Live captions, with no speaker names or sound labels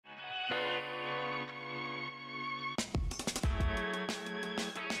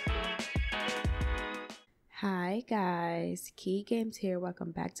Hey guys, QuiGames here. Welcome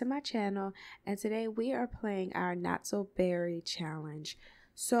back to my channel, and today we are playing our Not So Berry challenge.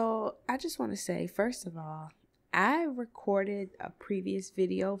 So I just want to say, first of all, I recorded a previous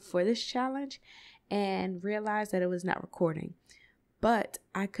video for this challenge and realized that it was not recording, but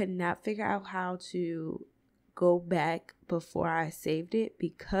I could not figure out how to go back before I saved it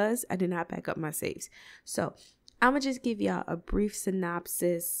because I did not back up my saves. So I'm gonna just give y'all a brief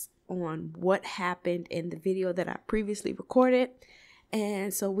synopsis on what happened in the video that I previously recorded,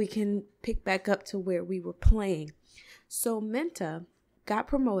 and so we can pick back up to where we were playing. So Menta got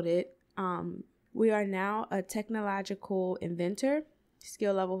promoted. We are now a technological inventor,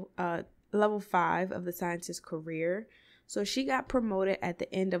 skill level 5 of the scientist's career. So she got promoted at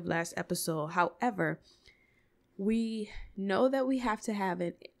the end of last episode. However, we know that we have to have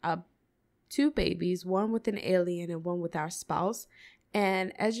two babies, one with an alien and one with our spouse.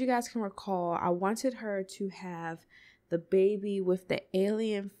 And as you guys can recall, I wanted her to have the baby with the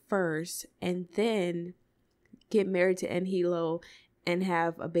alien first and then get married to Nhilo and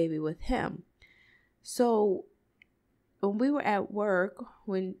have a baby with him. So when we were at work,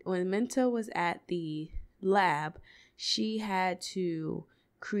 when Menta was at the lab, she had to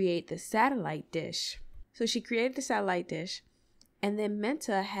create the satellite dish. So she created the satellite dish, and then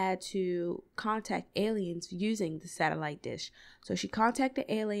Menta had to contact aliens using the satellite dish. So she contacted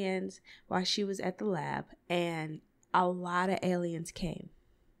aliens while she was at the lab, and a lot of aliens came.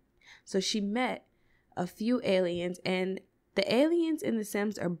 So she met a few aliens, and the aliens in The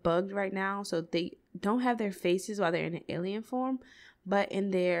Sims are bugged right now, so they don't have their faces while they're in an alien form, but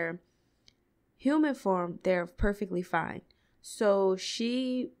in their human form, they're perfectly fine. So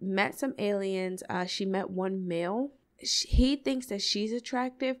she met some aliens. She met one male. He thinks that she's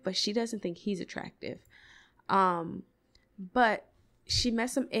attractive, but she doesn't think he's attractive. But she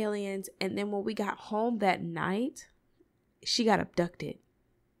met some aliens, and then when we got home that night, she got abducted.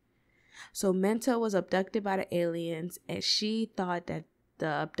 So Menta was abducted by the aliens, and she thought that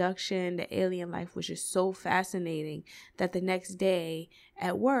the abduction, the alien life was just so fascinating that the next day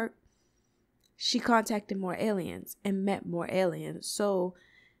at work, she contacted more aliens and met more aliens. So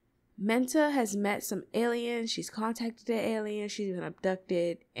Menta has met some aliens, she's contacted the aliens, she's been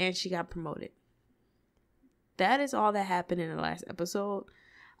abducted, and she got promoted. That is all that happened in the last episode.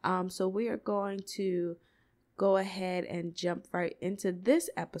 So we are going to go ahead and jump right into this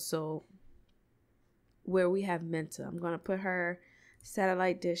episode where we have Menta. I'm going to put her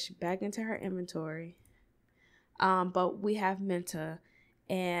satellite dish back into her inventory. But we have Menta,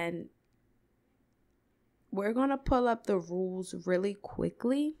 and we're going to pull up the rules really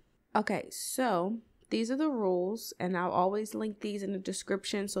quickly. Okay, so these are the rules, and I'll always link these in the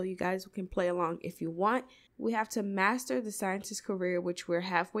description so you guys can play along if you want. We have to master the scientist's career, which we're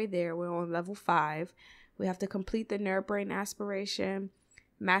halfway there. We're on level 5. We have to complete the nerd brain aspiration,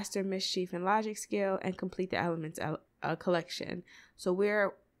 master mischief and logic skill, and complete the elements collection. So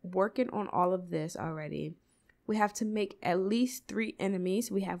we're working on all of this already. We have to make at least 3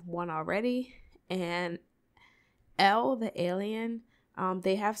 enemies. We have 1 already, and L, the alien,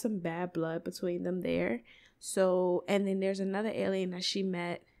 they have some bad blood between them there. So, and then there's another alien that she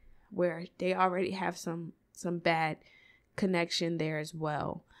met where they already have some bad connection there as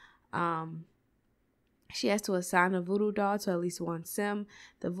well. She has to assign a voodoo doll to at least 1 sim.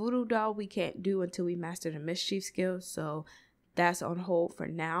 The voodoo doll we can't do until we master the mischief skill, so that's on hold for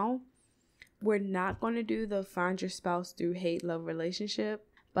now. We're not going to do the find your spouse through hate-love relationship,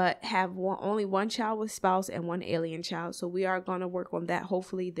 but have only 1 child with spouse and 1 alien child. So we are going to work on that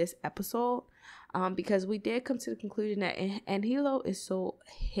hopefully this episode, because we did come to the conclusion that Nhilo is so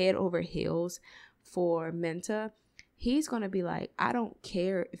head over heels for Menta. He's going to be like, I don't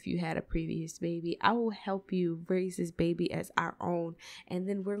care if you had a previous baby. I will help you raise this baby as our own, and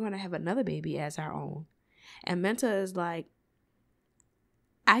then we're going to have another baby as our own. And Menta is like,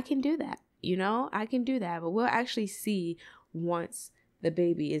 I can do that. I can do that, but we'll actually see once the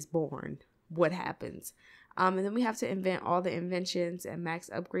baby is born what happens. And then we have to invent all the inventions and max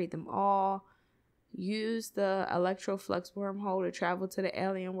upgrade them all. Use the electroflux wormhole to travel to the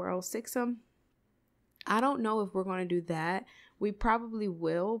alien world 6'em. I don't know if we're going to do that. We probably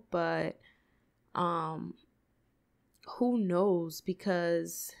will, but who knows,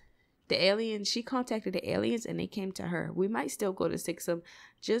 because the alien, she contacted the aliens and they came to her. We might still go to 6'em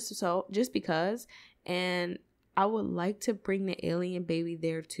just because, and I would like to bring the alien baby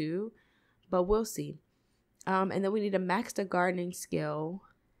there too, but we'll see. And then we need to max the gardening skill,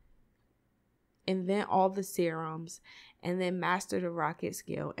 invent all the serums, and then master the rocket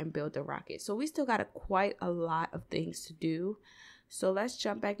skill and build the rocket. So we still got quite a lot of things to do. So let's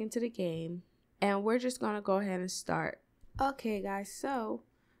jump back into the game And we're just going to go ahead and start. Okay, guys, so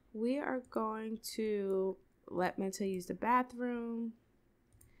we are going to let Menta use the bathroom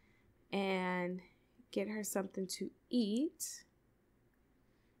and get her something to eat.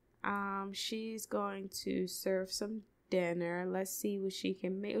 She's going to serve some dinner. Let's see what she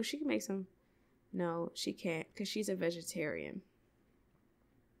can make. Oh, she can make some. No, she can't because she's a vegetarian.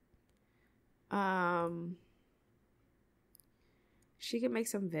 She can make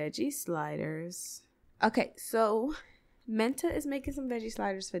some veggie sliders. Okay, so Menta is making some veggie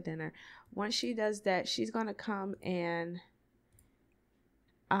sliders for dinner. Once she does that, she's gonna come and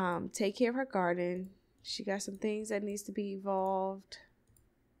take care of her garden. She got some things that needs to be evolved.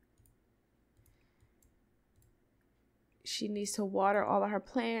 She needs to water all of her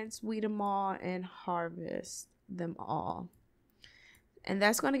plants, weed them all, and harvest them all. And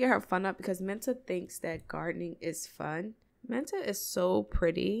that's going to get her fun up because Menta thinks that gardening is fun. Menta is so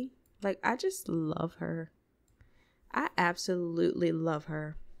pretty. Like, I just love her. I absolutely love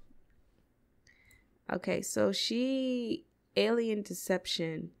her. Okay, so she alien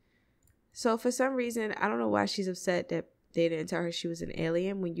deception. So for some reason, I don't know why she's upset that they didn't tell her she was an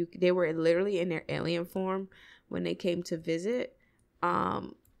alien when they were literally in their alien form when they came to visit.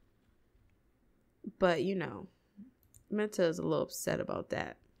 But you know, Menta is a little upset about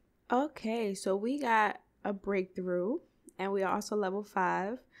that. Okay, so we got a breakthrough, and we are also level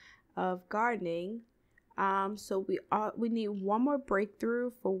 5 of gardening. So we need one more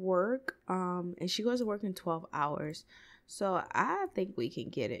breakthrough for work. And she goes to work in 12 hours. So I think we can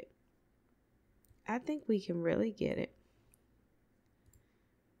get it. I think we can really get it.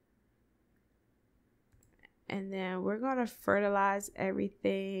 And then we're going to fertilize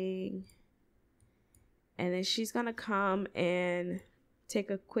everything. And then she's going to come and take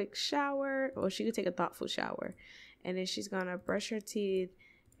a quick shower. Or she could take a thoughtful shower. And then she's going to brush her teeth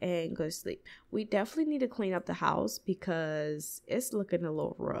and go to sleep. We definitely need to clean up the house because it's looking a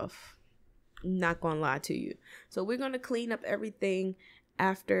little rough. Not going to lie to you. So we're going to clean up everything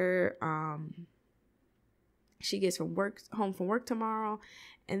after she gets home from work tomorrow.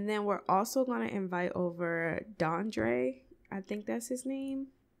 And then we're also going to invite over Dondre. I think that's his name.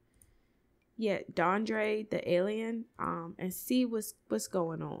 Yeah, Dondre, the alien, and see what's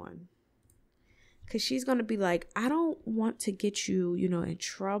going on. Because she's going to be like, I don't want to get you, in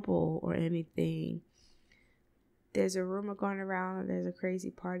trouble or anything. There's a rumor going around. There's a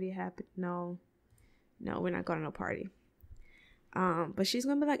crazy party happening. No, we're not going to no party. But she's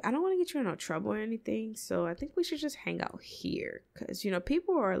going to be like, I don't want to get you in no trouble or anything. So I think we should just hang out here. Because,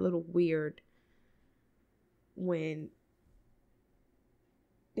 people are a little weird when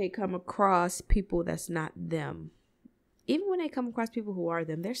they come across people that's not them. Even when they come across people who are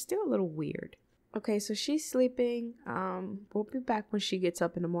them, they're still a little weird. Okay, so she's sleeping. We'll be back when she gets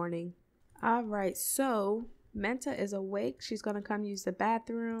up in the morning. All right, so Menta is awake. She's going to come use the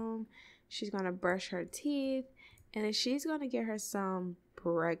bathroom. She's going to brush her teeth. And then she's going to get her some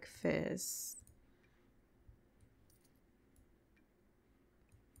breakfast.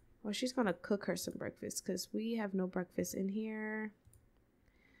 Well, she's going to cook her some breakfast because we have no breakfast in here.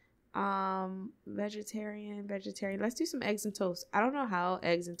 Vegetarian. Let's do some eggs and toast. I don't know how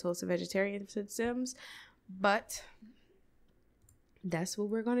eggs and toast are vegetarian for Sims, but that's what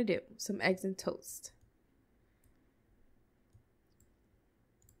we're going to do. Some eggs and toast.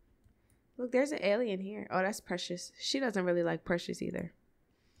 Look, there's an alien here. Oh, that's Precious. She doesn't really like Precious either.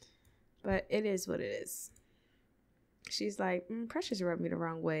 But it is what it is. She's like, Precious rubbed me the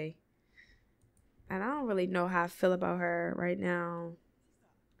wrong way. And I don't really know how I feel about her right now.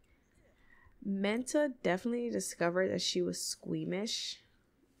 Menta definitely discovered that she was squeamish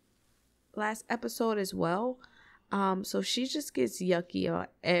last episode as well. So she just gets yucky on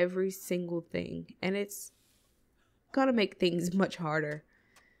every single thing. And it's gonna make things much harder.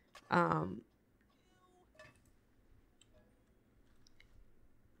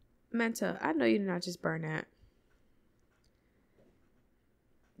 Menta, I know you did not just burn that.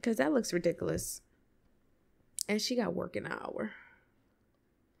 Because that looks ridiculous. And she got work in an hour.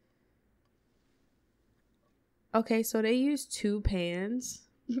 Okay, so they use 2 pans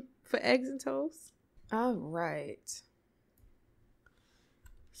for eggs and toast. All right.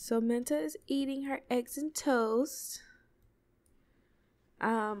 So Menta is eating her eggs and toast.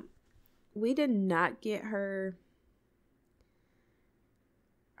 We did not get her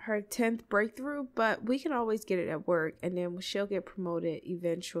 10th breakthrough, but we can always get it at work, and then she'll get promoted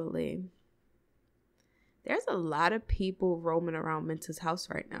eventually. There's a lot of people roaming around Menta's house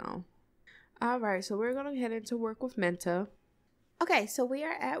right now. All right, so we're going to head into work with Menta. Okay, so we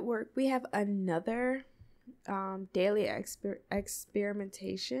are at work. We have another daily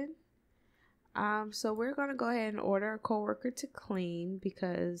experimentation. So we're gonna go ahead and order a coworker to clean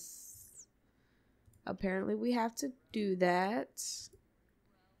because apparently we have to do that.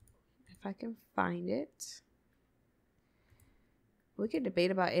 If I can find it. We can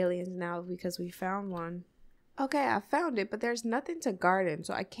debate about aliens now because we found one. Okay, I found it, but there's nothing to garden,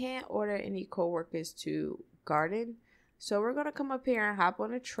 so I can't order any coworkers to garden. So we're gonna come up here and hop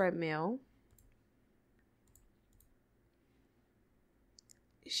on a treadmill.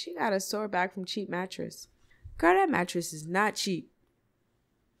 She got a sore back from cheap mattress. Girl, that mattress is not cheap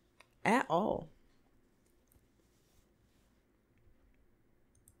at all.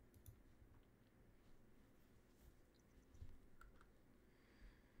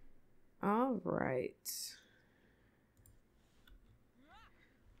 All right.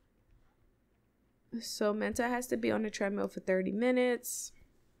 So Menta has to be on the treadmill for 30 minutes.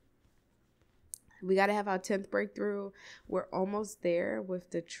 We got to have our 10th breakthrough. We're almost there with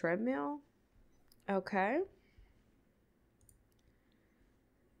the treadmill. Okay.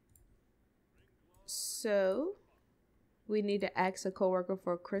 So we need to ask a coworker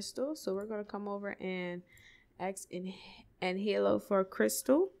for a crystal. So we're going to come over and ask Halo for a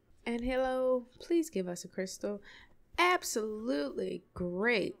crystal. And Halo, please give us a crystal. Absolutely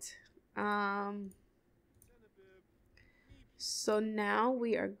great. So now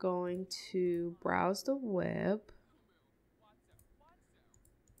we are going to browse the web.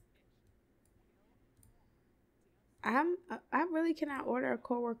 I really cannot order a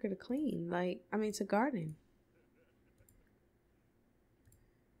coworker to clean, to garden.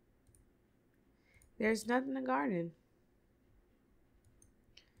 There's nothing to garden.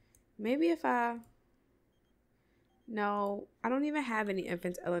 Maybe if no, I don't even have any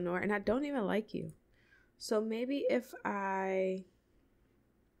infants, Eleanor, and I don't even like you. So maybe if let's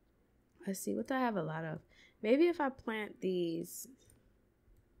see, what do I have a lot of? Maybe if I plant these,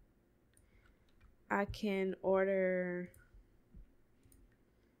 I can order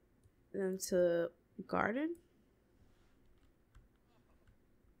them to garden.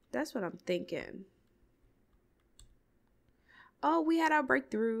 That's what I'm thinking. Oh, we had our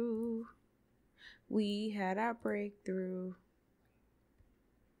breakthrough. We had our breakthrough.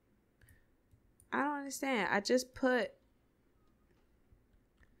 I don't understand. I just put...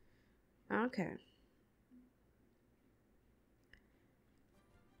 Okay.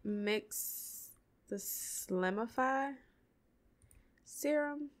 Mix the Slimify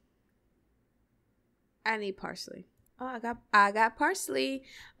serum. I need parsley. Oh, I got parsley.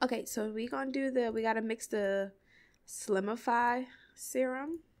 Okay, so we gotta mix the Slimify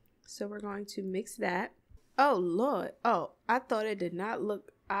serum. So we're going to mix that. Oh, Lord. Oh, I thought it did not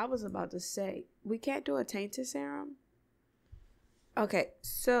look... I was about to say, we can't do a tainted serum? Okay,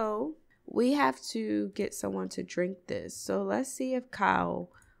 so we have to get someone to drink this. So let's see if Kyle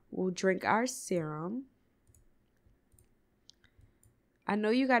will drink our serum. I know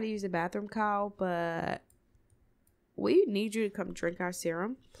you got to use the bathroom, Kyle, but we need you to come drink our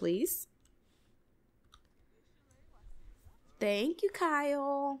serum, please. Thank you,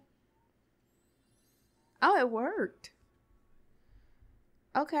 Kyle. Oh, it worked.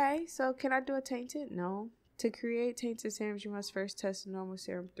 Okay, so can I do a tainted? No. To create tainted serums, you must first test the normal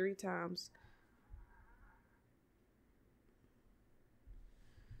serum 3 times.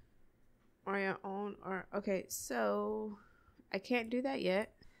 On your own or... Okay, so I can't do that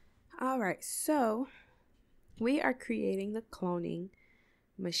yet. Alright, so we are creating the cloning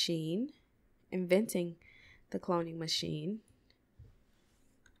machine. Inventing the cloning machine.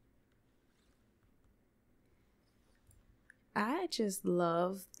 I just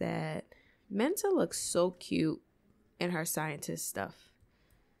love that Menta looks so cute in her scientist stuff.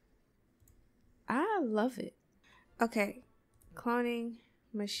 I love it. Okay, cloning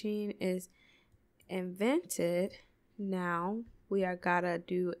machine is invented. Now we are gotta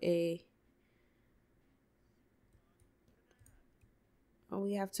do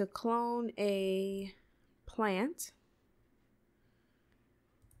we have to clone a plant.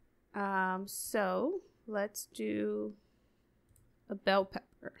 So let's do a bell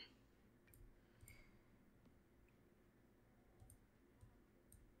pepper.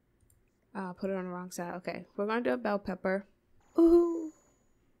 Put it on the wrong side. Okay, we're gonna do a bell pepper. Ooh,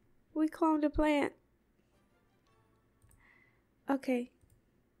 we cloned a plant. Okay,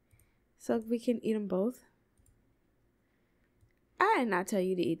 so we can eat them both. I did not tell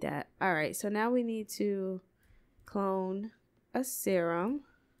you to eat that. All right, so now we need to clone a serum.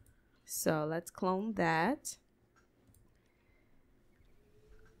 So let's clone that.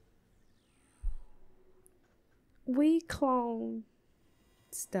 We clone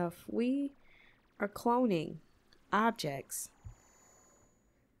stuff. We are cloning objects.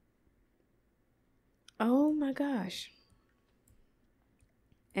 Oh my gosh.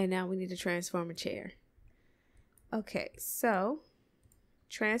 And now we need to transform a chair. Okay, so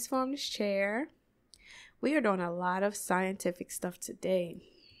transform this chair. We are doing a lot of scientific stuff today,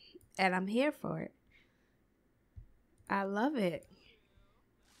 and I'm here for it. I love it.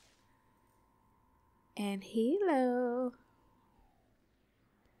 And hello.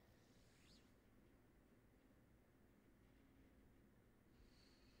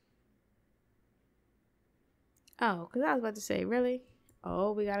 Oh, because I was about to say, really?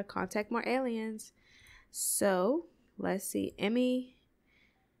 Oh, we got to contact more aliens. So, let's see. Emmy,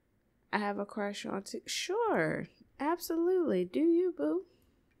 I have a crush on too. Sure. Absolutely. Do you, boo?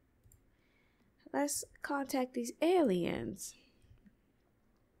 Let's contact these aliens.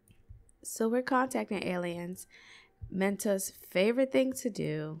 So, we're contacting aliens. Menta's favorite thing to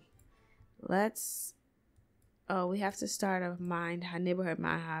do. Let's... Oh, we have to start a neighborhood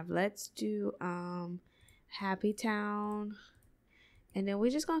mind hive. Let's do Happy Town. And then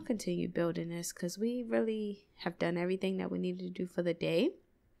we're just going to continue building this because we really have done everything that we needed to do for the day.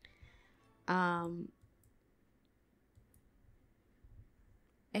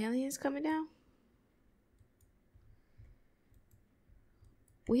 Aliens coming down?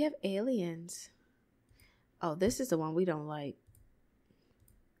 We have aliens. Oh, this is the one we don't like.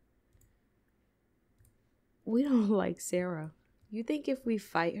 We don't like Sarah. You think if we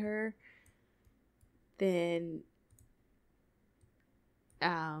fight her, then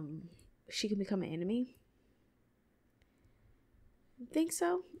she can become an enemy? You think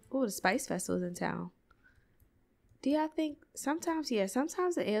so? Oh, the Spice Festival's in town. Do y'all think sometimes the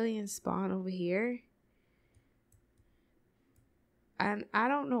aliens spawn over here? And I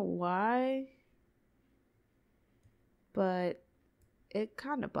don't know why, but it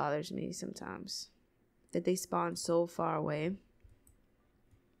kind of bothers me sometimes that they spawn so far away.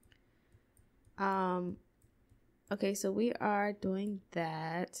 Okay, so we are doing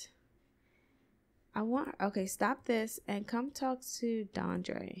that. Okay, stop this and come talk to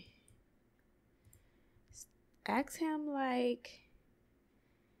Dondre. Ask him, like,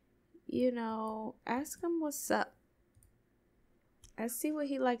 ask him what's up. Let's see what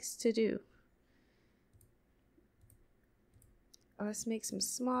he likes to do. Let's make some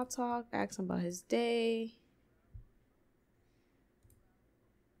small talk. Ask him about his day.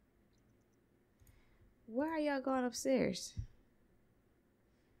 Where are y'all going upstairs?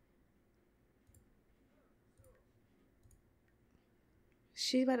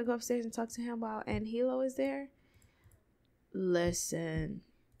 She's about to go upstairs and talk to him while Hilo is there. Listen.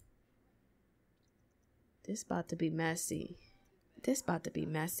 This about to be messy.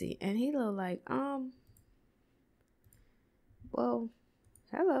 And Hilo like, well,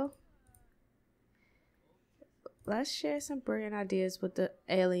 hello. Let's share some brilliant ideas with the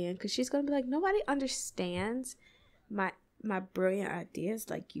alien, because she's going to be like, nobody understands my brilliant ideas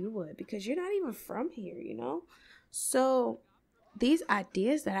like you would, because you're not even from here, So these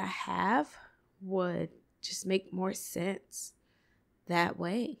ideas that I have would just make more sense that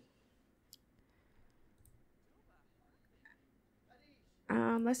way.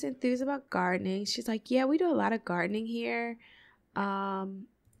 Let's enthuse about gardening. She's like, yeah, we do a lot of gardening here. And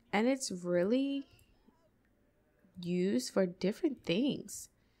it's really used for different things.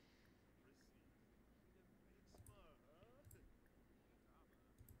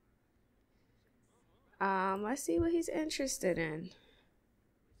 Let's see what he's interested in.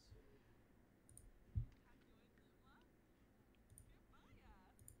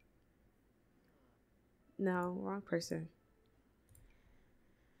 No, wrong person.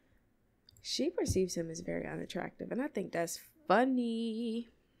 She perceives him as very unattractive, and I think that's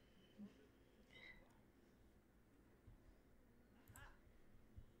funny.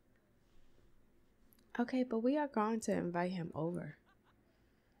 Okay, but we are going to invite him over.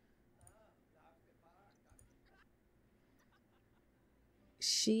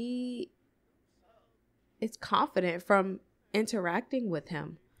 She is confident from interacting with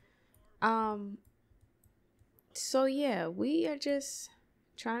him. So yeah, we are just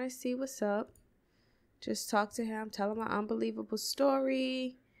trying to see what's up. Just talk to him, tell him an unbelievable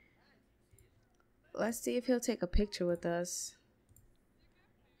story. Let's see if he'll take a picture with us.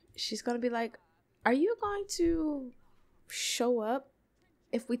 She's gonna be like, are you going to show up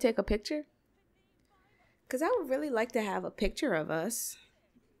if we take a picture? Because I would really like to have a picture of us.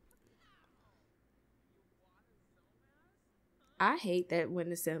 I hate that when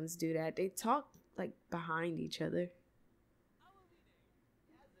the Sims do that. They talk like behind each other.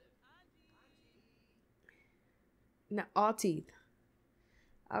 No, all teeth.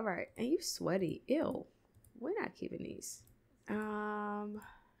 All right, and you sweaty. Ew. We're not keeping these.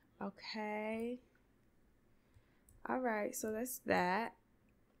 Okay. All right, so that's that.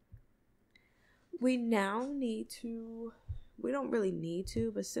 We now need to, we don't really need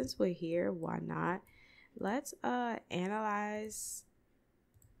to, but since we're here, why not? Let's analyze.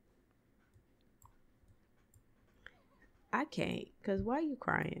 I can't, because why are you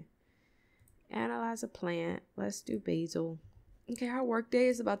crying? Analyze a plant. Let's do basil. Okay, our work day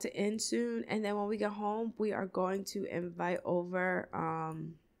is about to end soon, and then when we get home, we are going to invite over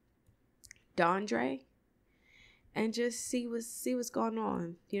Dondre and just see what's going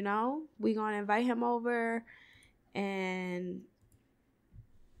on. You know, we gonna invite him over and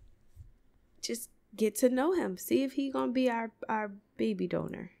just get to know him. See if he gonna be our baby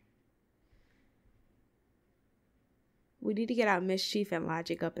donor. We need to get our mischief and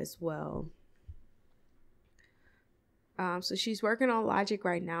logic up as well. So she's working on logic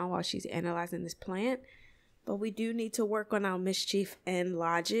right now while she's analyzing this plant. But we do need to work on our mischief and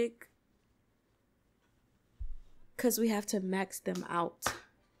logic, because we have to max them out.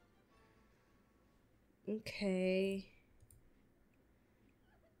 Okay.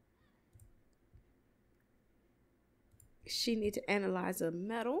 She needs to analyze a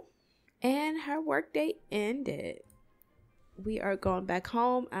metal. And her workday ended. We are going back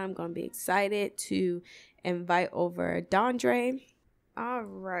home. I'm going to be excited to invite over Dondre. All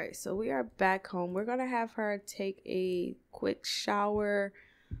right, so we are back home. We're going to have her take a quick shower.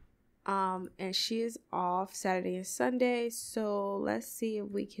 And she is off Saturday and Sunday. So let's see if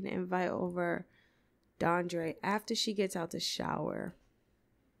we can invite over Dondre after she gets out the shower.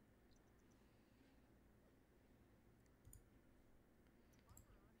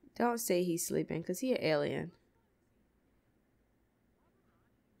 Don't say he's sleeping, because he's an alien.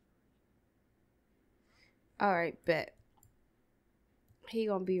 All right, bet. He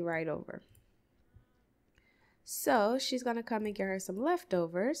gonna be right over. So she's gonna come and get her some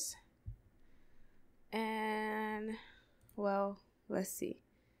leftovers. And, well, let's see.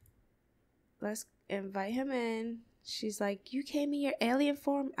 Let's invite him in. She's like, you came in your alien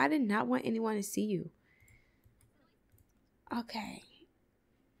form? I did not want anyone to see you. Okay.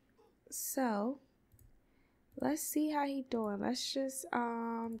 So, let's see how he doing. Let's just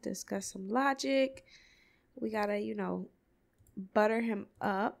discuss some logic. We gotta, you know, butter him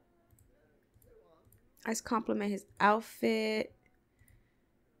up. Let's compliment his outfit.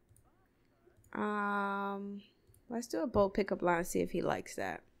 Let's do a bold pickup line, see if he likes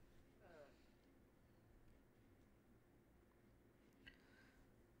that.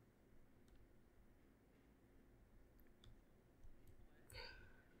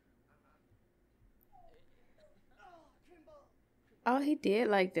 Oh, he did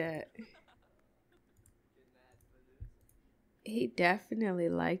like that. He definitely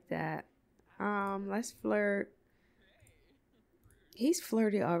liked that. Let's flirt. He's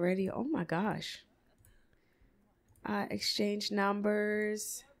flirty already. Oh my gosh. Exchange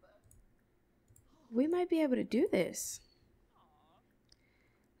numbers. We might be able to do this.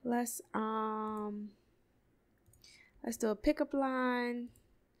 Let's do a pickup line.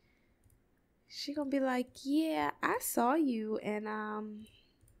 She gonna be like, yeah, I saw you, and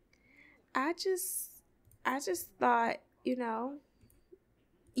I just thought, you know,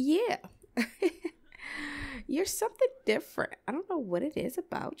 yeah. You're something different. I don't know what it is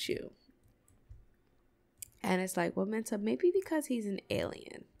about you. And it's like, well, Menta, maybe because he's an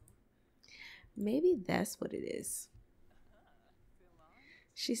alien. Maybe that's what it is.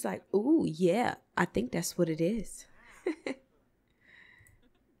 She's like, ooh, yeah, I think that's what it is.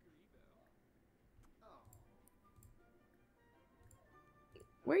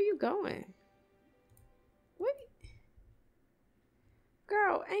 Where are you going? What?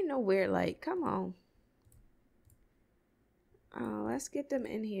 Girl, ain't nowhere, like, come on. Let's get them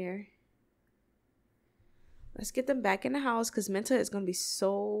in here. Let's get them back in the house, because Menta is going to be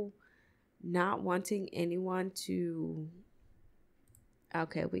so not wanting anyone to...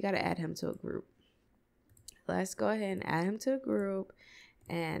 Okay, we got to add him to a group. Let's go ahead and add him to a group,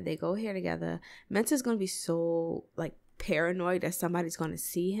 and they go here together. Menta's going to be so, like, paranoid that somebody's going to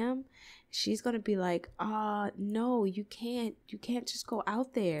see him. She's going to be like, no, you can't just go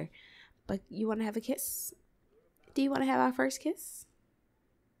out there. But you want to have a kiss? Do you want to have our first kiss?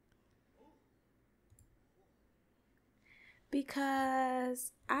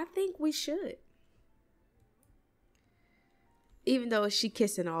 Because I think we should. Even though she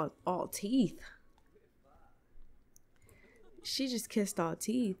kissing all teeth. She just kissed all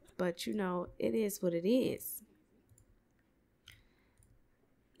teeth. But, you know, it is what it is.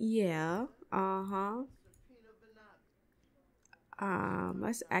 Yeah.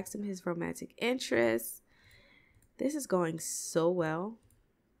 Let's ask him his romantic interests. This is going so well.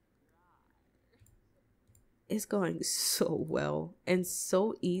 It's going so well and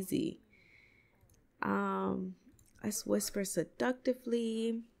so easy. Let's whisper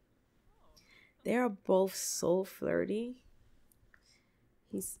seductively. They are both so flirty.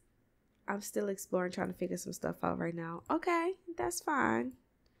 I'm still exploring, trying to figure some stuff out right now. Okay, that's fine.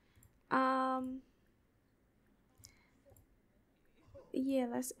 Yeah,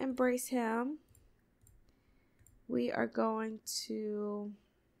 let's embrace him. We are going to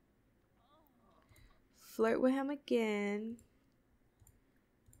flirt with him again.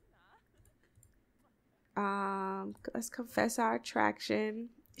 Let's confess our attraction.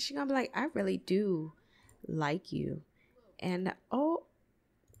 She's gonna be like, I really do like you. And oh,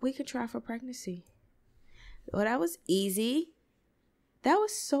 we could try for pregnancy. Oh, that was easy. That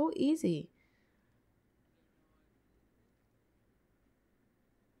was so easy.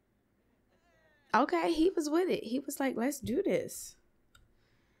 Okay, he was with it. He was like, let's do this.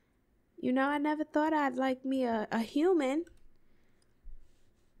 You know, I never thought I'd like me a human.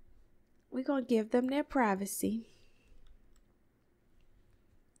 We're going to give them their privacy.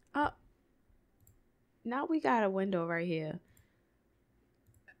 Oh, now we got a window right here.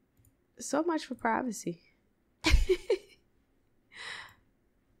 So much for privacy.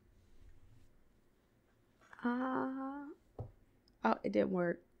 Oh, it didn't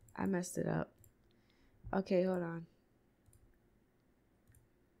work. I messed it up. Okay, hold on.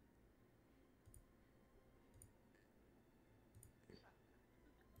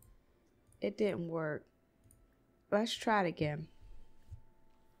 It didn't work. Let's try it again.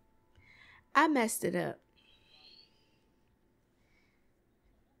 I messed it up.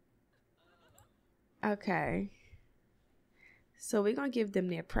 Okay. So we're going to give them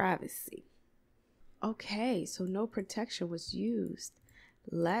their privacy. Okay, so no protection was used.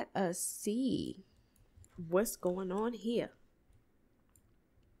 Let us see what's going on here.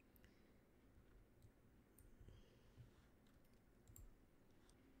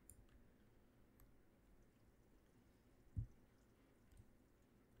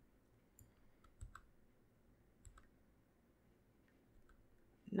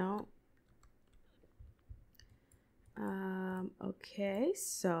 No. Okay,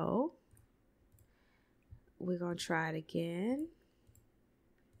 so we're going to try it again.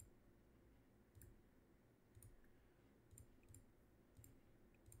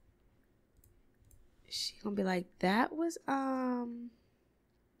 She going to be like, that was, why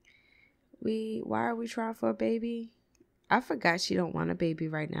are we trying for a baby? I forgot she don't want a baby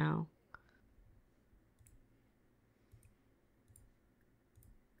right now.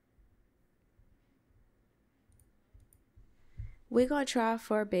 We're going to try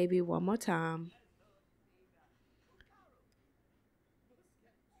for a baby one more time.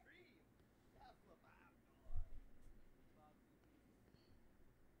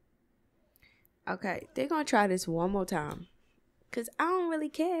 Okay, they're going to try this one more time. Because I don't really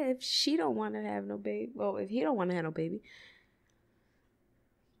care if she don't want to have no baby. Well, if he don't want to have no baby.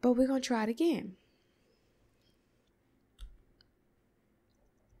 But we're going to try it again.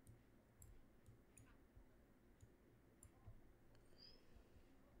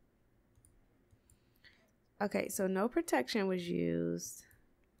 Okay, so no protection was used.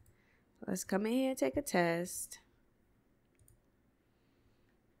 Let's come in here and take a test.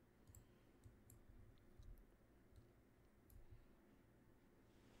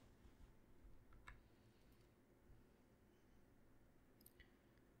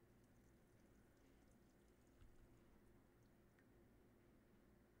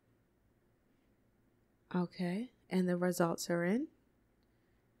 Okay, and the results are in.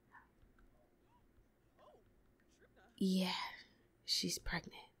 Yeah, she's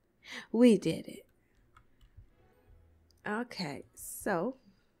pregnant. We did it. Okay, so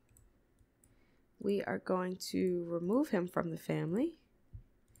we are going to remove him from the family.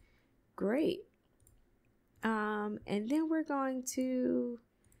 Great. And then we're going to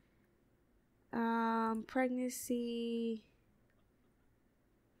pregnancy.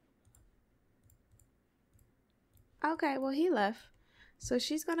 Okay, well, he left. So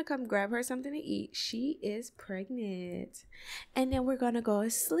she's going to come grab her something to eat. She is pregnant. And then we're going to go to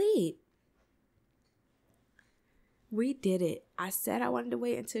sleep. We did it. I said I wanted to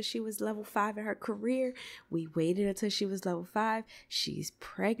wait until she was level 5 in her career. We waited until she was level 5. She's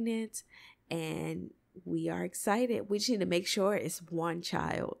pregnant. And we are excited. We just need to make sure it's one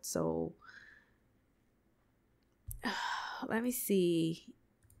child. So let me see.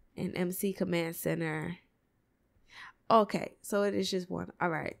 An MC Command Center. Okay, so it is just one. All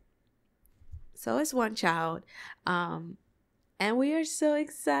right. So it's one child. And we are so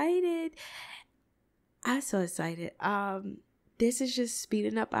excited. I'm so excited. This is just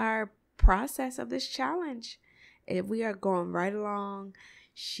speeding up our process of this challenge. If we are going right along,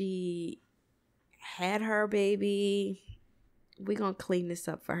 she had her baby. We're going to clean this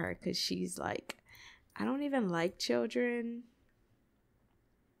up for her because she's like, I don't even like children.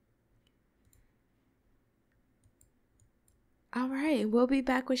 All right, we'll be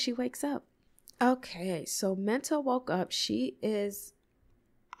back when she wakes up. Okay, so Menta woke up. She is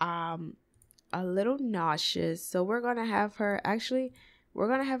a little nauseous. So we're going to have her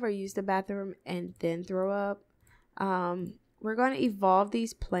use the bathroom and then throw up. We're going to evolve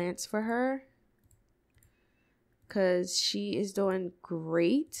these plants for her because she is doing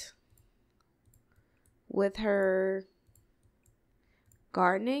great with her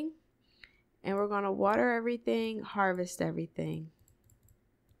gardening. And we're going to water everything, harvest everything.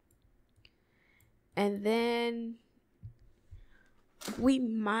 And then we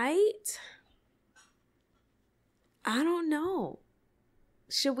might, I don't know.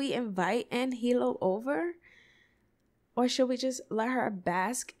 Should we invite Hilo over? Or should we just let her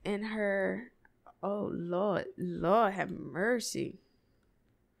bask in her, oh Lord have mercy.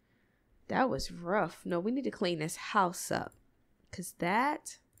 That was rough. No, we need to clean this house up. Because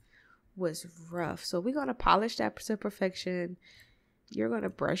that was rough. So we're going to polish that to perfection. You're going to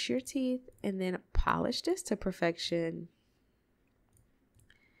brush your teeth and then polish this to perfection.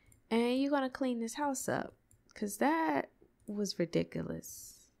 And you're going to clean this house up because that was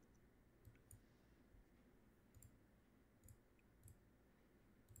ridiculous.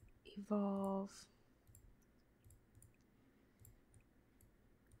 Evolve.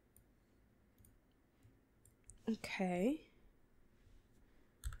 Okay.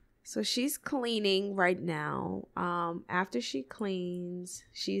 So she's cleaning right now. After she cleans,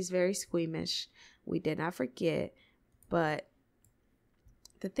 she's very squeamish. We did not forget, but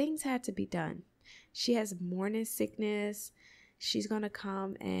the things had to be done. She has morning sickness. She's going to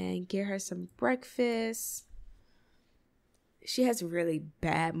come and get her some breakfast. She has really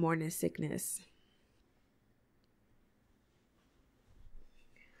bad morning sickness.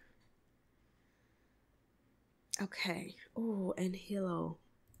 Okay. Oh, and Hilo.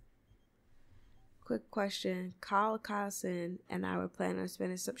 Quick question. Kyle Carson and I were planning on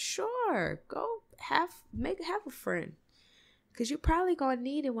spending some. Sure. Go have a friend. Because you're probably going to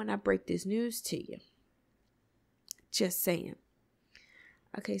need it when I break this news to you. Just saying.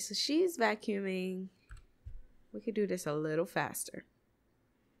 Okay, so she's vacuuming. We could do this a little faster.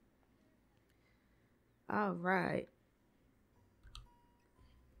 All right.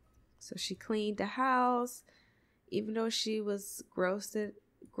 So she cleaned the house. Even though she was grossed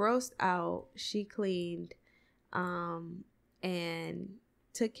out, she cleaned and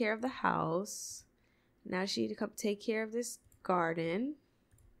took care of the house. Now she need to come take care of this garden.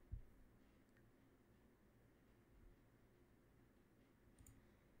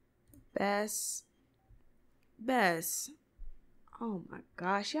 Bess. Oh my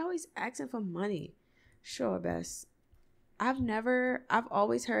gosh, she always asking for money. Sure, Bess. I've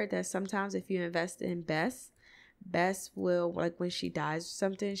always heard that sometimes if you invest in Bess will, like when she dies or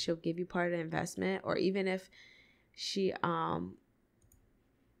something, she'll give you part of the investment. Or even if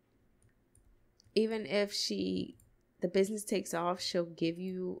the business takes off, she'll give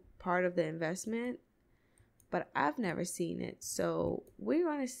you part of the investment. But I've never seen it, so we're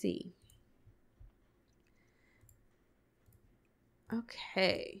going to see.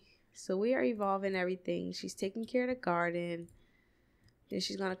 Okay, so we are evolving everything. She's taking care of the garden. Then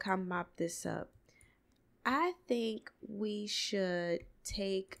she's going to come mop this up. I think we should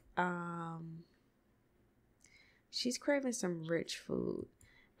take, she's craving some rich food.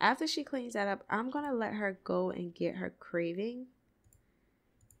 After she cleans that up, I'm going to let her go and get her craving.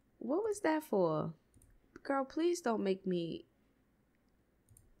 What was that for? Girl, please don't make me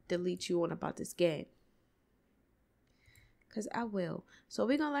delete you on about this game. Because I will. So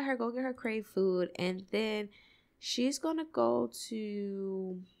we're going to let her go get her crave food. And then she's going to go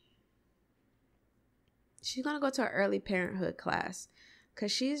to her early parenthood class.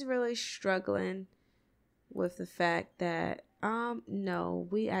 Because she's really struggling with the fact that, no,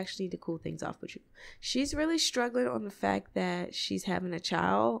 we actually need to cool things off with you. She's really struggling on the fact that she's having a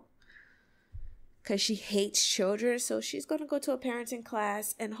child. Because she hates children. So she's going to go to a parenting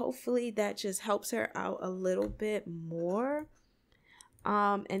class. And hopefully that just helps her out a little bit more.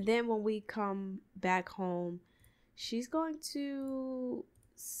 And then when we come back home, she's going to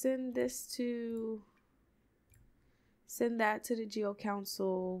send that to the Geo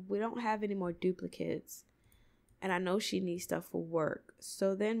Council. We don't have any more duplicates. And I know she needs stuff for work.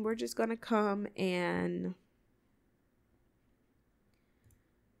 So then we're just going to come and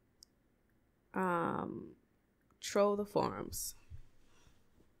troll the forums.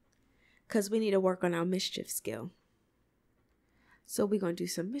 because we need to work on our mischief skill. So we're going to do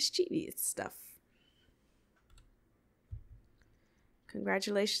some mischievous stuff.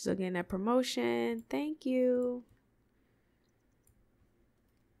 Congratulations on getting that promotion. Thank you.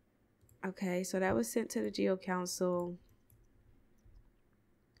 Okay, so that was sent to the Geo Council.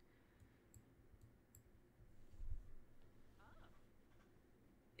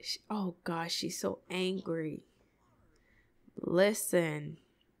 Oh gosh, she's so angry. Listen,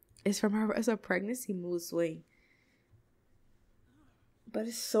 it's from her as a pregnancy mood swing. But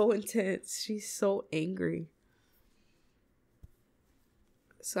it's so intense. She's so angry.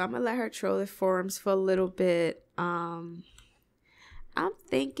 So I'm gonna let her troll the forums for a little bit. I'm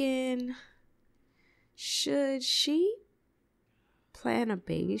thinking, should she plan a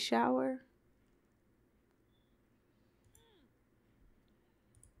baby shower?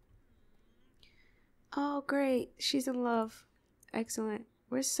 Oh, great. She's in love. Excellent.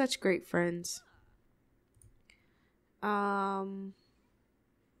 We're such great friends. Oh,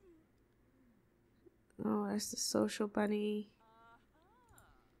 that's the social bunny.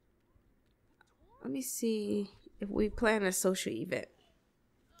 Let me see if we plan a social event.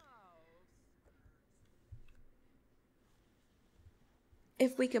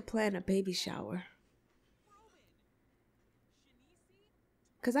 If we could plan a baby shower.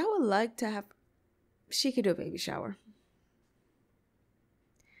 Because I would like to have... She could do a baby shower.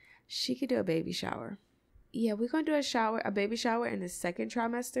 She could do a baby shower. Yeah, we're going to do a baby shower in the second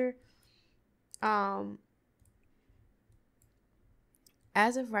trimester.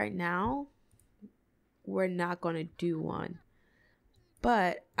 As of right now, we're not going to do one.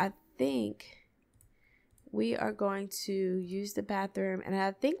 But I think we are going to use the bathroom. And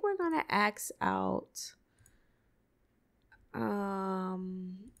I think we're going to ask out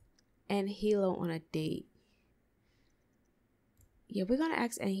Angelo on a date. Yeah, we're going to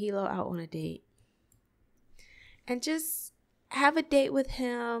ask Angelo out on a date. And just have a date with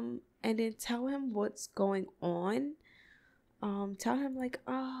him and then tell him what's going on. Tell him like,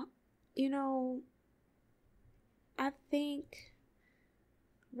 you know, I think,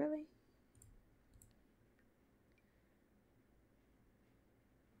 really?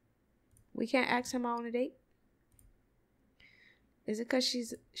 We can't ask him out on a date? Is it because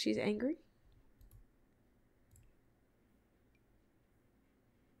she's angry?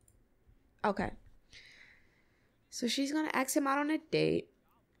 Okay. So she's going to ask him out on a date.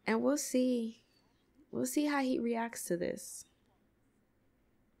 And we'll see. We'll see how he reacts to this.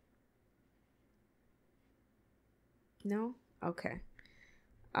 No? Okay.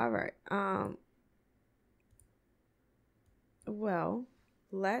 All right. Well,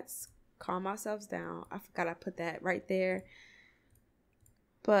 let's calm ourselves down. I forgot I put that right there.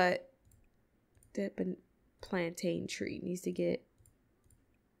 But the plantain tree needs to get...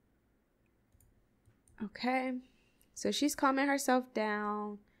 Okay. So she's calming herself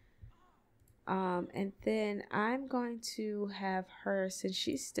down. And then I'm going to have her, since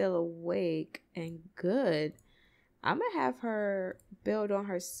she's still awake and good, I'm going to have her build on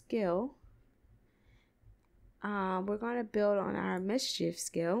her skill. We're going to build on our mischief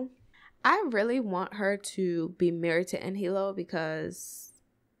skill. I really want her to be married to Angelo because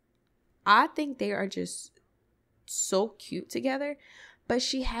I think they are just so cute together. But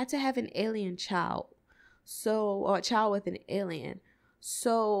she had to have an alien child. Or a child with an alien.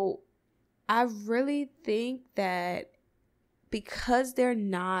 So I really think that because they're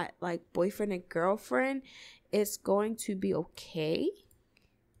not like boyfriend and girlfriend, it's going to be okay.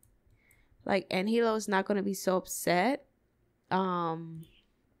 Like Angelo's not going to be so upset. But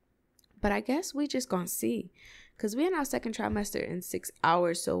I guess we just gonna see. Because we're in our second trimester in 6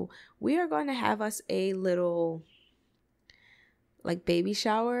 hours. So we are going to have us a little like baby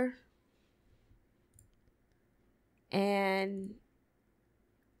shower. And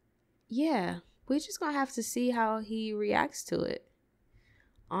yeah, we're just gonna have to see how he reacts to it.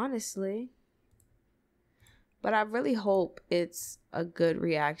 Honestly. But I really hope it's a good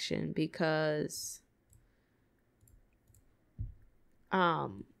reaction because I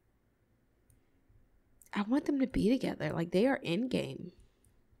want them to be together. Like, they are in game.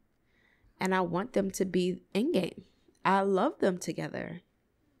 And I want them to be in game. I love them together.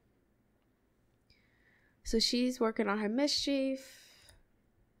 So she's working on her mischief.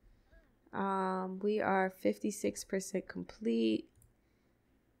 We are 56% complete.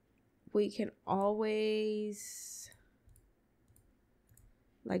 We can always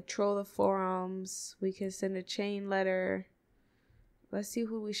like troll the forums. We can send a chain letter. Let's see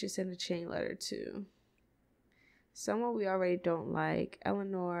who we should send a chain letter to. Someone we already don't like.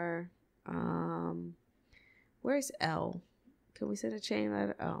 Eleanor. Where's Elle? Can we send a chain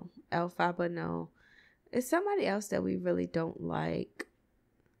letter? Oh, Alpha, but no. It's somebody else that we really don't like.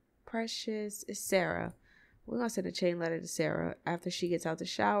 Precious. It's Sarah. We're going to send a chain letter to Sarah after she gets out the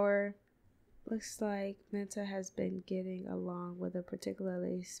shower. Looks like Menta has been getting along with a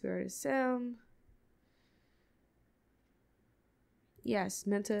particularly spirited sim. Yes,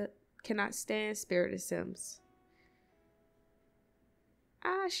 Menta cannot stand spirited sims.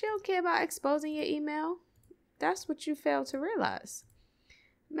 She don't care about exposing your email. That's what you fail to realize.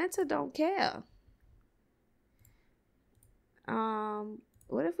 Menta don't care.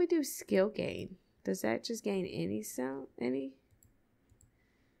 What if we do skill gain? Does that just gain any sound? Any?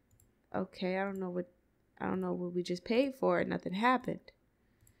 Okay, I don't know what we just paid for it. Nothing happened.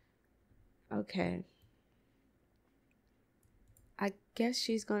 Okay. I guess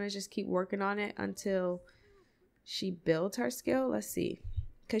she's gonna just keep working on it until she builds her skill. Let's see.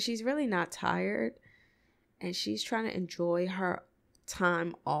 Because she's really not tired. And she's trying to enjoy her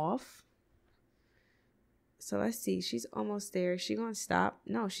time off. So let's see. She's almost there. Is she going to stop?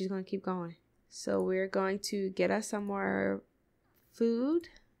 No, she's going to keep going. So we're going to get us some more food.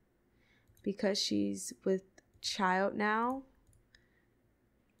 Because she's with child now.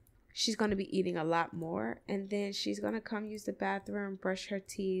 She's going to be eating a lot more. And then she's going to come use the bathroom, brush her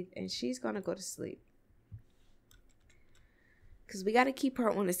teeth. And she's going to go to sleep. Because we got to keep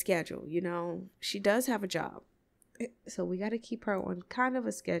her on a schedule, you know. She does have a job. So we got to keep her on kind of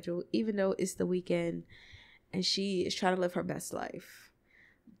a schedule, even though it's the weekend and she is trying to live her best life.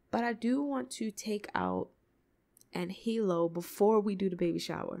 But I do want to take out and Hilo before we do the baby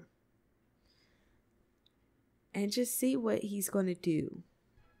shower. And just see what he's going to do.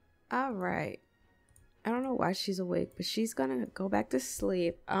 All right. I don't know why she's awake, but she's going to go back to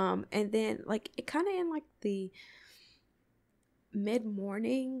sleep. And then like it kind of in like the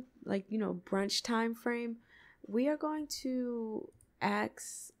mid-morning, like, you know, brunch time frame, we are going to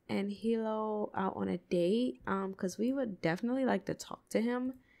ask and Hilo out on a date, because we would definitely like to talk to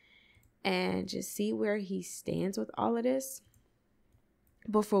him and just see where he stands with all of this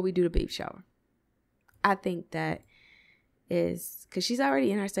before we do the baby shower. I think that is because she's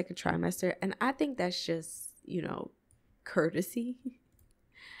already in her second trimester, and I think that's just, you know, courtesy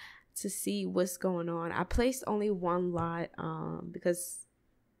to see what's going on. I placed only one lot because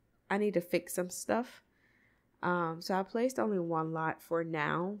I need to fix some stuff. So I placed only one lot for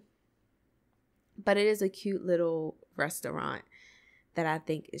now. But it is a cute little restaurant that I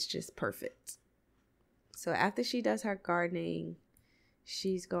think is just perfect. So after she does her gardening,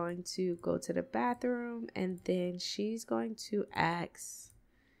 she's going to go to the bathroom and then she's going to ask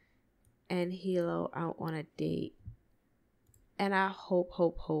and Hilo out on a date. And I hope.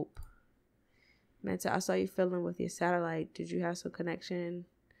 Menta, I saw you fiddling with your satellite. Did you have some connection?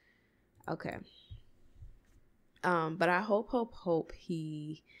 Okay. But I hope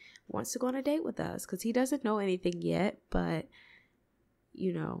he wants to go on a date with us because he doesn't know anything yet. But,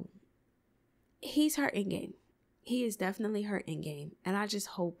 you know, he's her in-game. He is definitely her in-game. And I just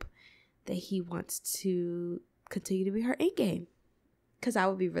hope that he wants to continue to be her in-game. Because I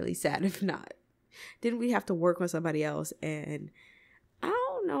would be really sad if not. Then we have to work on somebody else. And I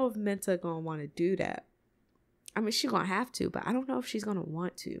don't know if Menta gonna want to do that. I mean, she's gonna have to, but I don't know if she's gonna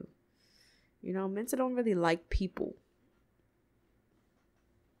want to. You know, Menta don't really like people.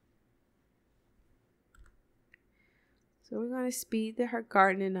 So we're gonna speed her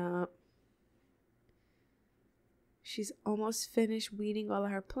gardening up. She's almost finished weeding all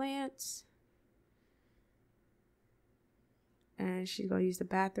of her plants. And she's gonna use the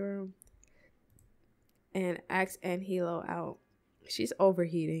bathroom and ask Hilo out. She's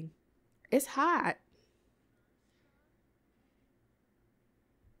overheating. It's hot.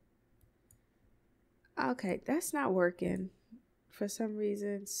 Okay, that's not working for some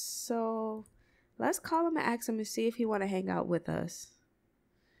reason. So let's call him and ask him to see if he want to hang out with us.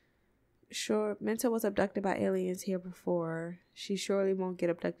 Sure, Menta was abducted by aliens here before. She surely won't get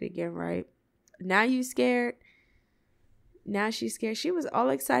abducted again, right? Now you scared? Now she's scared. She was all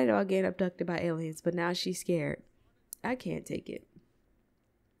excited about getting abducted by aliens, but now she's scared. I can't take it.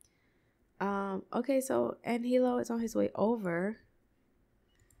 Okay, so Hilo is on his way over.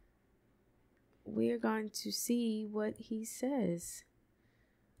 We're going to see what he says.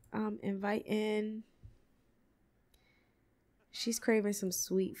 Invite in. She's craving some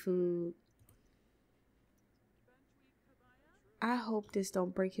sweet food. I hope this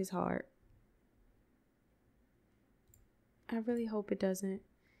don't break his heart. I really hope it doesn't.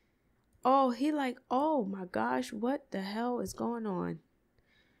 Oh, he like, oh my gosh, what the hell is going on?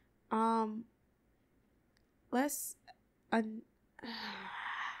 Let's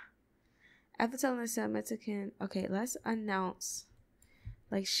After telling the son, Menta can... Okay, let's announce.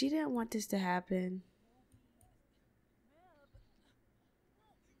 Like, she didn't want this to happen.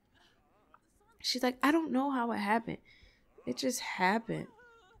 She's like, I don't know how it happened. It just happened.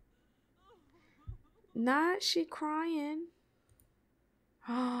 Not she crying.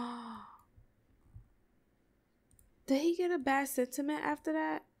 Did he get a bad sentiment after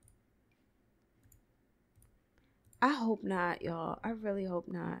that? I hope not, y'all. I really hope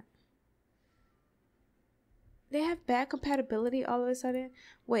not. They have bad compatibility all of a sudden.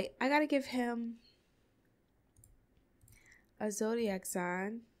 Wait, I gotta give him a zodiac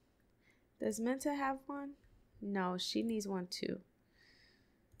sign. Does Menta have one? No, she needs one too.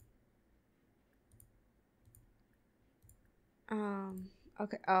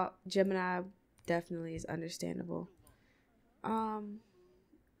 Okay. Oh, Gemini definitely is understandable.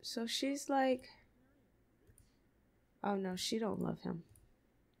 So she's like, oh no, she don't love him.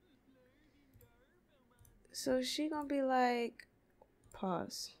 So she gonna be like,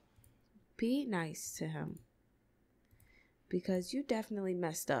 pause. Be nice to him. Because you definitely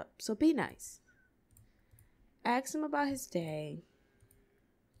messed up. So be nice. Ask him about his day.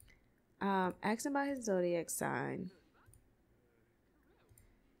 Ask him about his zodiac sign.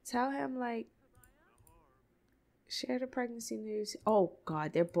 Tell him, like, share the pregnancy news. Oh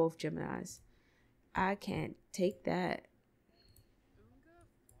God, they're both Geminis. I can't take that.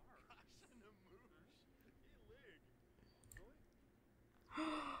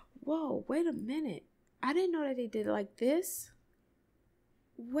 Whoa, wait a minute. I didn't know that they did it like this.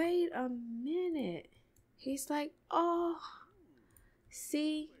 Wait a minute. He's like, oh,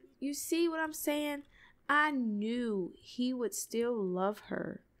 see, you see what I'm saying? I knew he would still love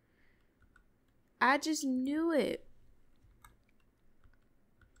her. I just knew it.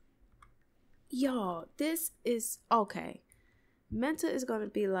 Y'all, this is okay. Menta is gonna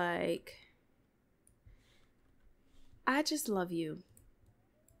be like, I just love you.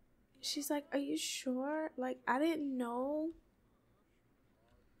 She's like, are you sure? Like, I didn't know.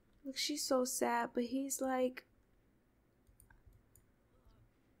 Look, she's so sad, but he's like,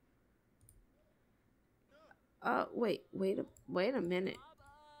 wait a minute.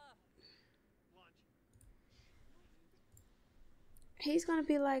 He's gonna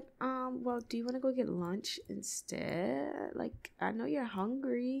be like, well, do you want to go get lunch instead? Like, I know you're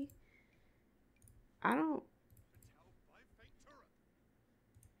hungry. I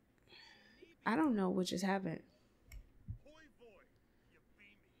don't know what just happened.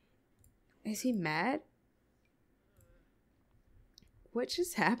 Is he mad? What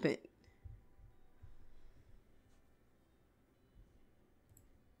just happened?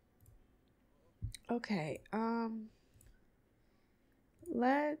 Okay,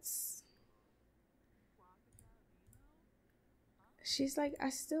 let's... She's like, I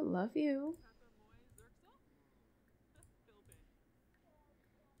still love you.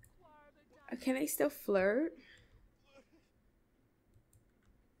 Can they still flirt?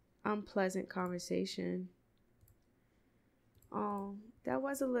 Unpleasant conversation. Oh, that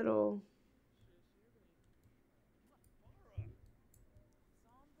was a little...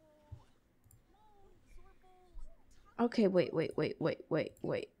 Okay, wait a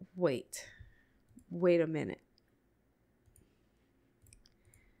minute.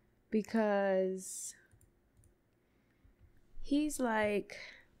 Because he's like,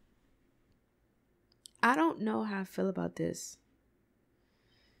 I don't know how I feel about this.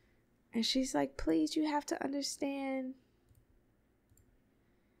 And she's like, please, you have to understand.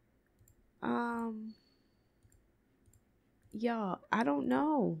 Y'all, I don't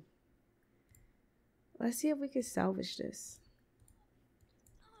know. Let's see if we can salvage this.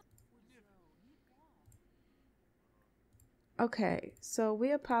 Okay, so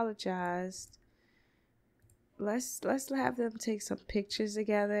we apologized. Let's have them take some pictures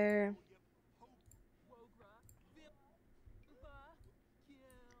together.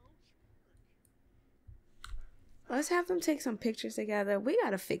 Let's have them take some pictures together. We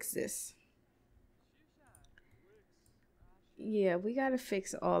gotta fix this. Yeah, we gotta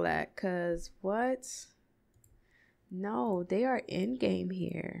fix all that. Cause what? No, they are in game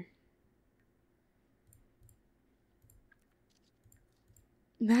here.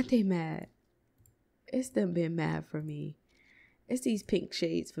 Not they mad. It's them being mad for me. It's these pink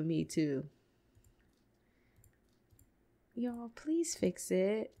shades for me too. Y'all, please fix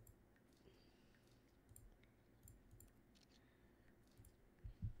it.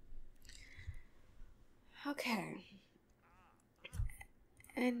 Okay.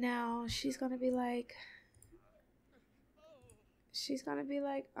 And now she's gonna be like,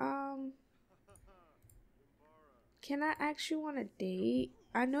 can I ask you on a date?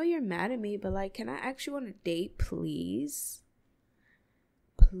 I know you're mad at me, but like, can I ask you on a date, please?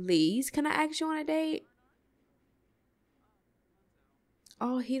 Please, can I ask you on a date?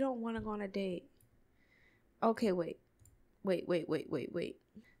 Oh, he don't want to go on a date. Okay, wait.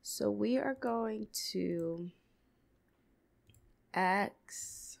 So we are going to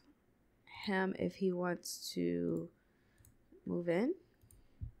ask him if he wants to move in.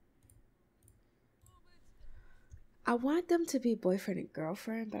 I want them to be boyfriend and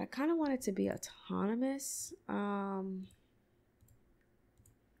girlfriend, but I kind of want it to be autonomous.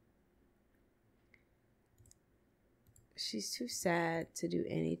 She's too sad to do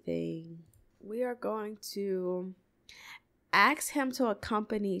anything. We are going to ask him to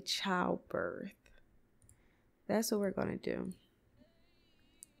accompany childbirth. That's what we're going to do.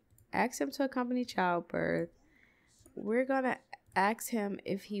 Ask him to accompany childbirth. We're going to ask him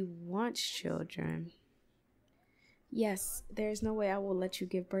if he wants children. Yes, there's no way I will let you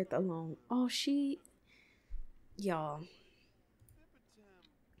give birth alone. Oh, y'all.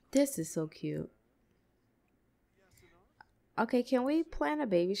 This is so cute. Okay, can we plan a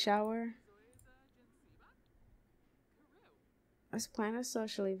baby shower? Let's plan a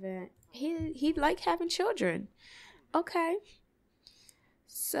social event. He'd like having children. Okay.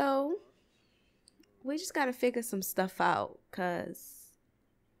 So, we just got to figure some stuff out. Because,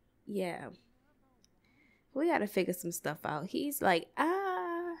 yeah. We got to figure some stuff out. He's like,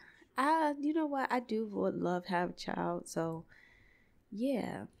 you know what? I would love to have a child. So,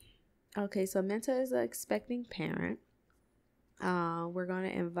 yeah. Okay, so Menta is an expecting parent. We're going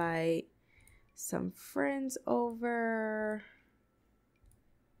to invite some friends over.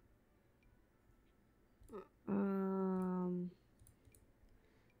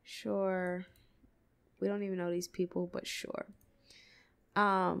 Sure. We don't even know these people, but sure.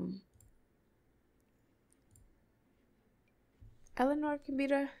 Eleanor can be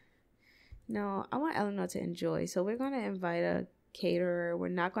no, I want Eleanor to enjoy. So we're going to invite a caterer. We're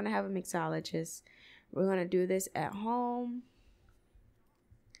not going to have a mixologist. We're going to do this at home.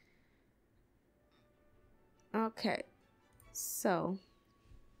 Okay. So,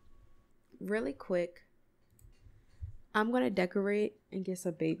 really quick, I'm going to decorate and get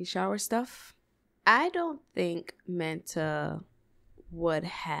some baby shower stuff. I don't think Menta would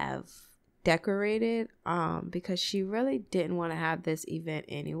have decorated because she really didn't want to have this event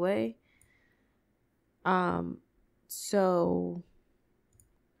anyway. So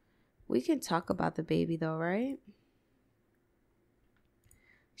we can talk about the baby though, right?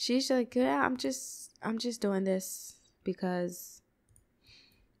 She's like, yeah, I'm just doing this because,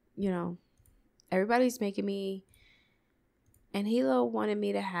 you know, everybody's making me, and Hilo wanted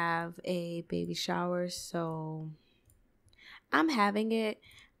me to have a baby shower, so I'm having it.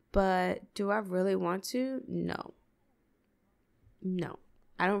 But do I really want to? No.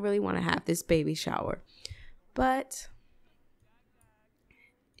 I don't really want to have this baby shower. But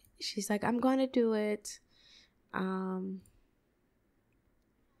she's like, I'm going to do it.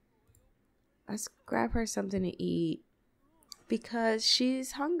 Let's grab her something to eat because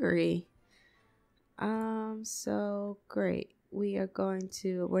she's hungry. So great. We're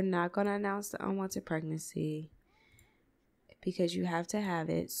not going to announce the unwanted pregnancy because you have to have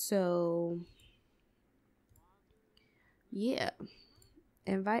it. So yeah,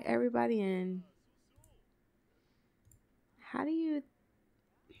 invite everybody in. How do you,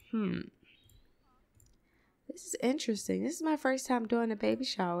 this is interesting. This is my first time doing a baby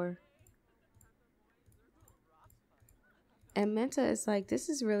shower. And Menta is like, this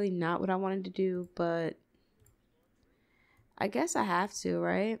is really not what I wanted to do, but I guess I have to,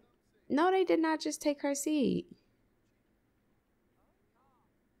 right? No, they did not just take her seat.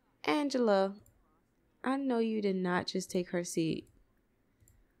 Angela, I know you did not just take her seat.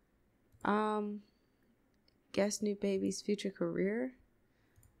 Guess new baby's future career?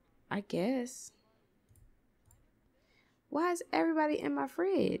 I guess. Why is everybody in my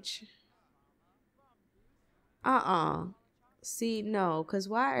fridge? See, no, because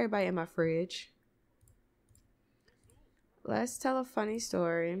why everybody in my fridge? Let's tell a funny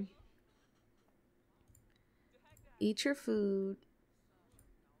story. Eat your food.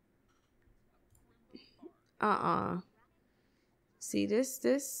 See,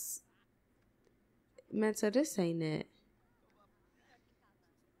 this Menta, this ain't it.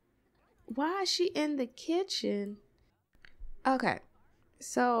 Why is she in the kitchen? Okay.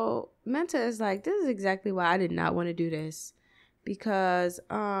 So Menta is like, this is exactly why I did not want to do this. Because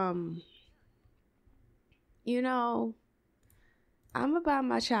you know, I'm gonna buy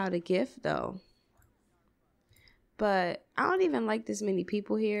my child a gift though. But I don't even like this many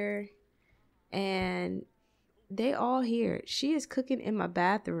people here. And They all here. She is cooking in my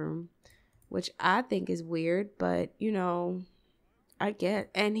bathroom, which I think is weird, but you know, I get.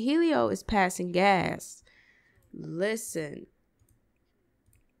 And Helio is passing gas. Listen.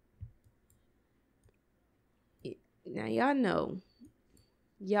 Now y'all know.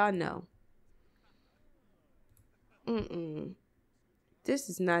 Y'all know. This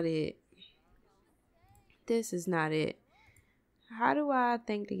is not it. This is not it. How do I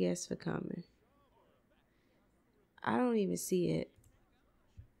thank the guests for coming? I don't even see it.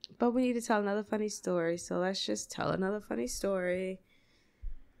 But we need to tell another funny story. So let's just tell another funny story.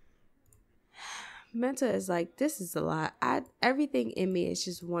 Menta is like, this is a lot. Everything in me is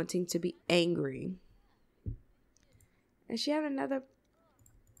just wanting to be angry. And she had another.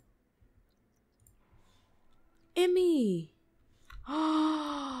 Emmy.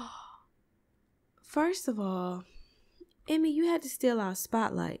 First of all, Emmy, you had to steal our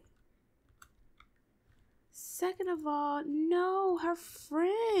spotlight. Second of all, no, her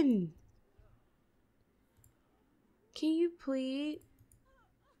friend. Can you plead?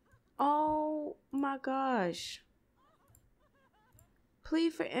 Oh my gosh.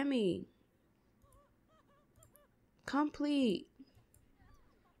 Plead for Emmy. Come plead.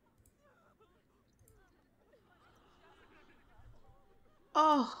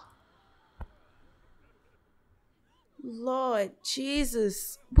 Oh. Lord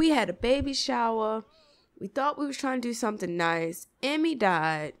Jesus. We had a baby shower. We thought we was trying to do something nice. Emmy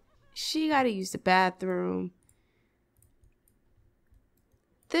died. She got to use the bathroom.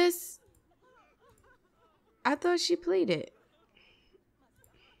 I thought she pleaded.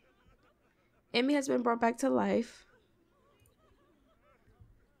 Emmy has been brought back to life.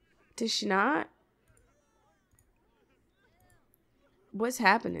 Did she not? What's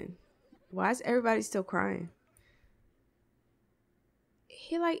happening? Why is everybody still crying?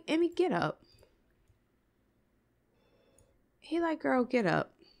 He like, Emmy, get up. He like, girl, get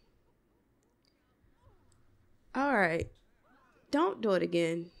up. All right. Don't do it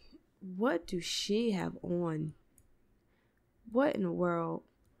again. What do she have on? What in the world?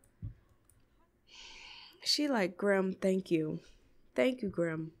 She like, Grim, thank you. Thank you,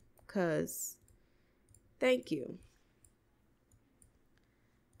 Grim. Cause, thank you.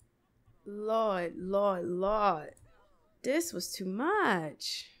 Lord, Lord, Lord. This was too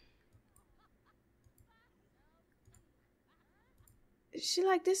much. She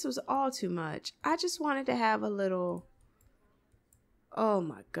like, this was all too much. I just wanted to have a little. Oh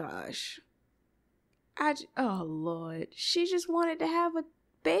my gosh. Oh Lord. She just wanted to have a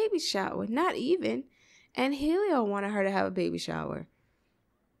baby shower. Not even. And Helio wanted her to have a baby shower.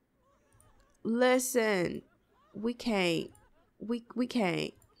 Listen. We can't. We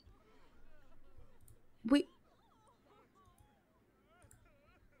can't.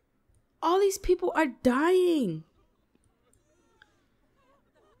 All these people are dying.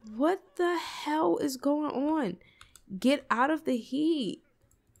 What the hell is going on? Get out of the heat.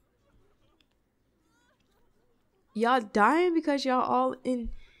 Y'all dying because y'all all in.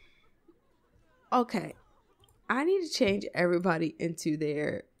 Okay. I need to change everybody into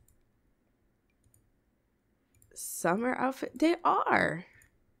their summer outfit. They are.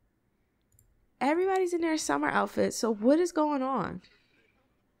 Everybody's in their summer outfit. So what is going on?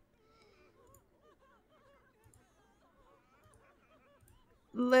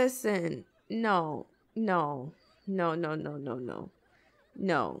 Listen. No. No. No, no, no, no, no.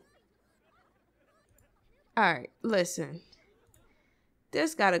 No. Alright, listen.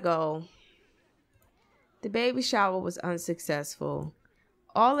 This gotta go. The baby shower was unsuccessful.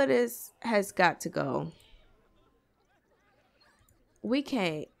 All of this has got to go. We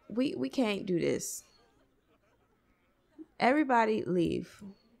can't. We can't do this. Everybody leave.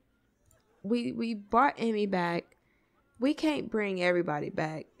 We brought Emmy back. We can't bring everybody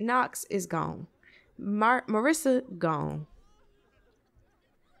back. Knox is gone. Marissa gone.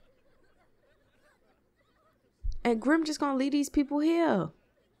 And Grim just gonna leave these people here.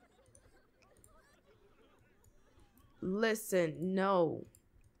 Listen, no.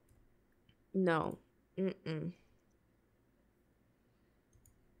 No. And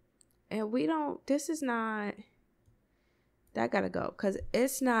we don't, this is not, that gotta go. Because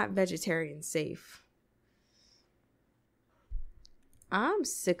it's not vegetarian safe. I'm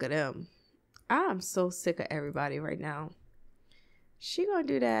sick of them. I'm so sick of everybody right now. She gonna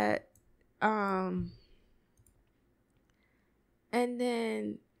do that. And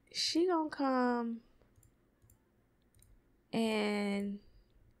then she gonna come and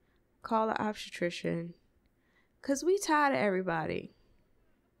call an obstetrician. Cause we tired of everybody.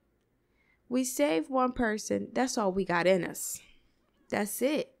 We saved one person. That's all we got in us. That's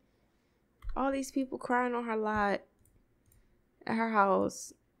it. All these people crying on her lot at her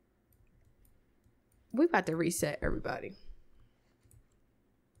house. We about to reset everybody.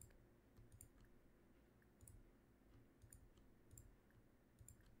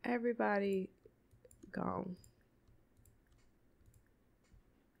 Everybody gone.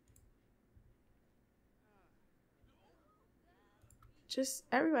 Just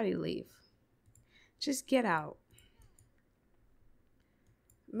everybody leave. Just get out.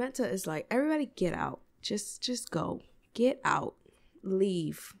 Menta is like, everybody get out. Just go. Get out.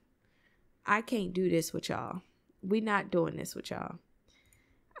 Leave. I can't do this with y'all. We not doing this with y'all.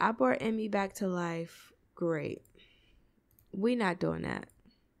 I brought Emmy back to life. Great. We not doing that.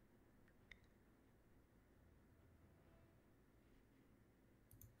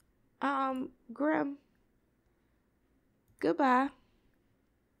 Grim. Goodbye.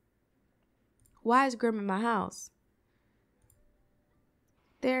 Why is Grim in my house?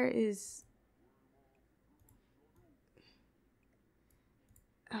 There is...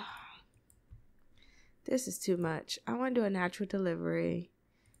 This is too much. I want to do a natural delivery.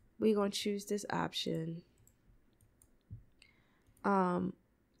 We're going to choose this option. Oh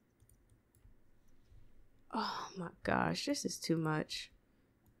my gosh, this is too much.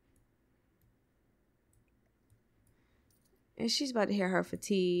 And she's about to hear her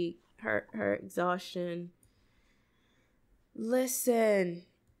fatigue, her exhaustion. Listen,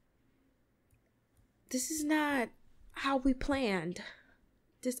 this is not how we planned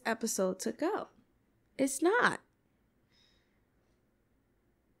this episode to go. It's not.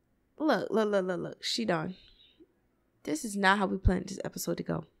 Look. She done. This is not how we planned this episode to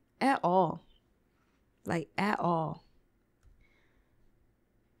go. At all. Like, at all.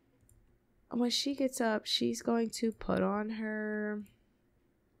 When she gets up, she's going to put on her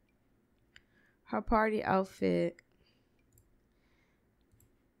party outfit.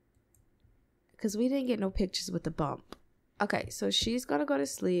 Because we didn't get no pictures with the bump. Okay, so she's going to go to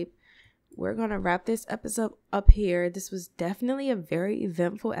sleep. We're going to wrap this episode up here. This was definitely a very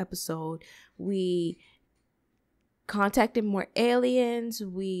eventful episode. We contacted more aliens.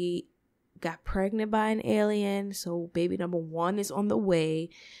 We got pregnant by an alien. So baby number 1 is on the way.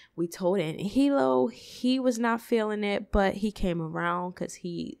 We told Hilo he was not feeling it, but he came around because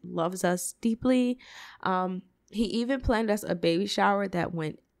he loves us deeply. He even planned us a baby shower that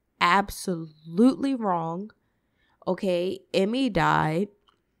went absolutely wrong. Okay, Emmy died.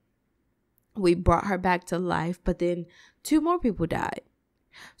 We brought her back to life, but then 2 more people died.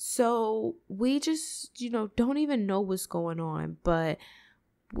 So we just, don't even know what's going on. But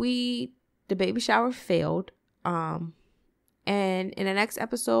the baby shower failed. And in the next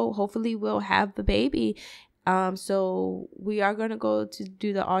episode, hopefully we'll have the baby. So we are going to go to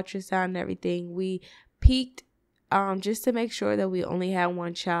do the ultrasound and everything. We peeked just to make sure that we only had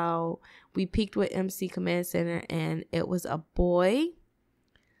 1 child. We peeked with MC Command Center and it was a boy.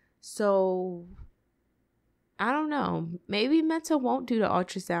 So I don't know. Maybe Menta won't do the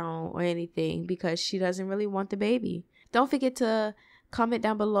ultrasound or anything because she doesn't really want the baby. Don't forget to comment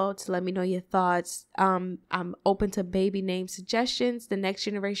down below to let me know your thoughts. I'm open to baby name suggestions. The next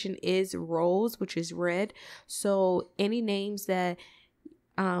generation is Rose, which is red. So any names that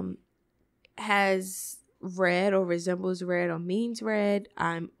has red or resembles red or means red,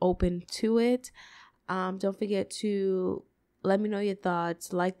 I'm open to it. Don't forget to let me know your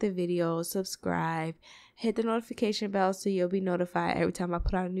thoughts, like the video, subscribe, hit the notification bell so you'll be notified every time I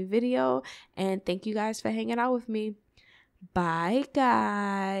put out a new video. And thank you guys for hanging out with me. Bye,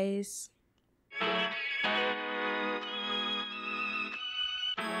 guys.